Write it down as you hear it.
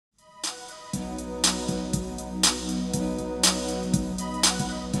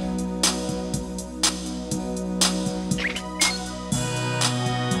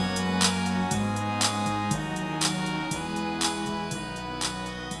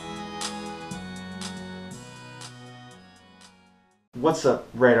What's up,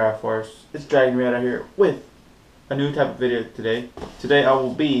 Radar Force? It's Dragon Radar here with a new type of video today. Today I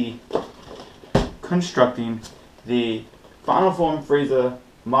will be constructing the Final Form Frieza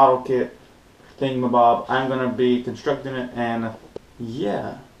model kit thingamabob. I'm going to be constructing it, and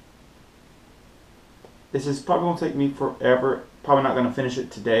yeah. This is probably going to take me forever. Probably not going to finish it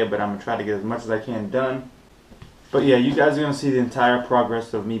today, but I'm going to try to get as much as I can done. But yeah, you guys are going to see the entire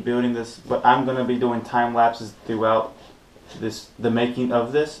progress of me building this, but I'm going to be doing time lapses throughout the making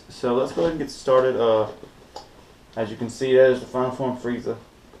of this. So let's go ahead and get started. As you can see, there's the Final Form Frieza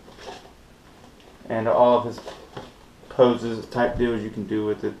and all of his poses, type deals you can do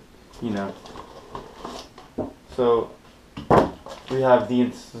with it, you know. So we have the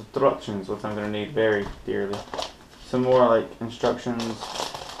instructions, which I'm going to need very dearly. Some more like instructions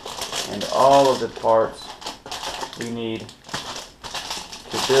and all of the parts we need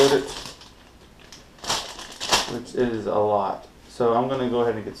to build it, which is a lot. So I'm going to go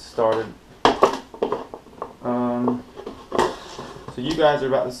ahead and get started. So you guys are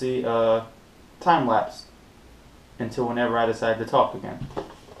about to see a time lapse until whenever I decide to talk again.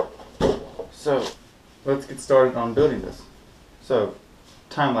 So let's get started on building this. So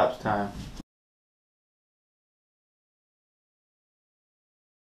time lapse time.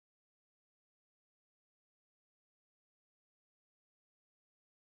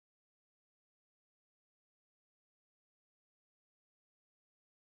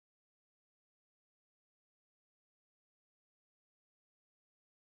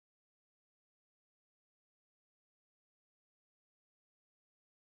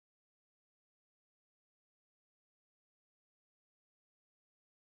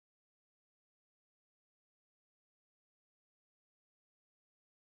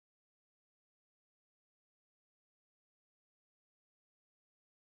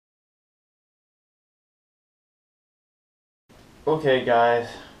 Okay guys,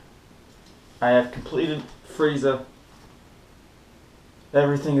 I have completed Frieza.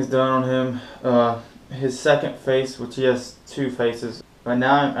 Everything is done on him. His second face, which he has two faces. Right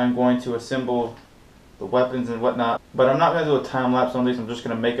now I'm going to assemble the weapons and whatnot. But I'm not going to do a time lapse on these. I'm just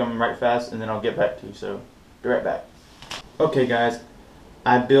going to make them right fast and then I'll get back to you. So, be right back. Okay guys,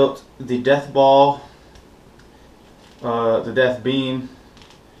 I built the death ball, the death beam.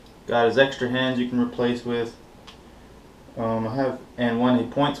 Got his extra hands you can replace with. I have one he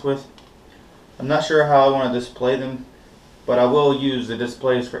points with. I'm not sure how I want to display them, but I will use the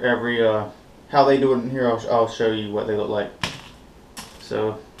displays for every how they do it in here. I'll show you what they look like.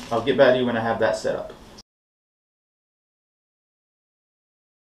 So I'll get back to you when I have that set up.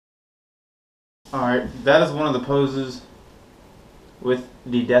 Alright, that is one of the poses with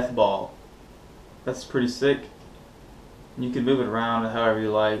the death ball. That's pretty sick. You can move it around however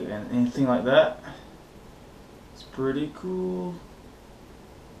you like and anything like that. It's pretty cool.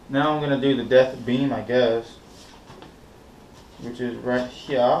 Now I'm going to do the death beam, I guess, which is right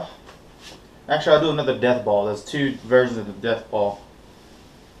here. Actually, I'll do another death ball. There's two versions of the death ball.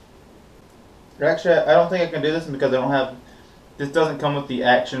 Actually, I don't think I can do this because I don't have, this doesn't come with the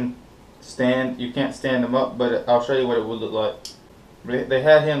action stand. You can't stand them up, but I'll show you what it would look like. They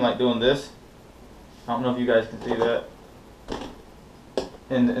had him like doing this. I don't know if you guys can see that.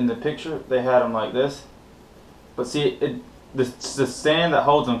 In the picture, they had him like this. But see, the stand that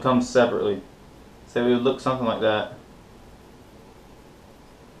holds them comes separately. So it would look something like that.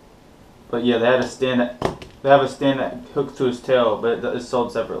 But yeah, they have a stand that hooks to his tail, but it's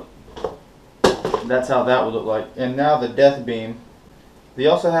sold separately. That's how that would look like. And now the death beam. They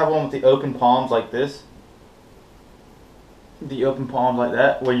also have one with the open palms like this. The open palms like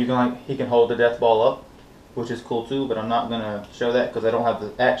that, where you can he can hold the death ball up, which is cool too. But I'm not gonna show that because I don't have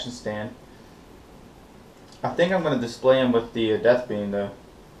the action stand. I think I'm going to display him with the death beam though,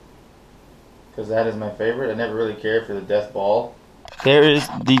 because that is my favorite. I never really cared for the death ball. There is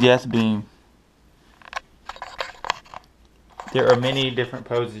the death beam. There are many different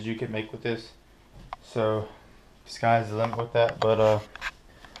poses you can make with this, so sky's the limit with that. But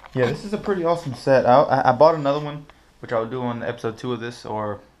yeah, this is a pretty awesome set. I bought another one, which I'll do on episode 2 of this,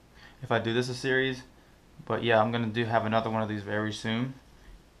 or if I do this a series. But yeah, I'm going to have another one of these very soon.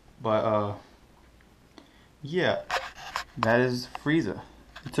 But yeah, that is Frieza.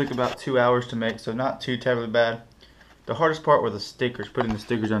 It took about 2 hours to make, so not too terribly bad. The hardest part were the stickers, putting the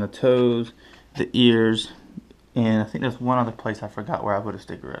stickers on the toes, the ears, and I think there's one other place I forgot where I put a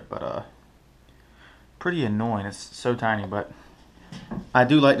sticker at, but pretty annoying. It's so tiny, but I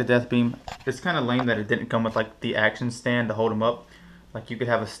do like the death beam. It's kind of lame that it didn't come with like the action stand to hold him up. Like you could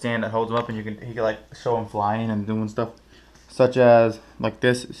have a stand that holds him up and he could like show him flying and doing stuff, such as like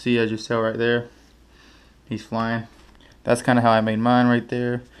this. See, as you saw right there. He's flying. That's kind of how I made mine right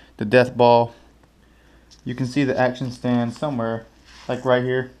there. The death ball. You can see the action stand somewhere, like right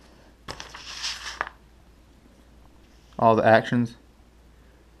here. All the actions.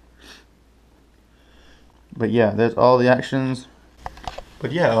 But yeah, there's all the actions.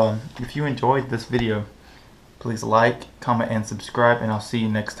 But yeah, if you enjoyed this video, please like, comment, and subscribe, and I'll see you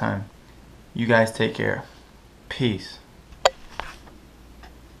next time. You guys take care. Peace.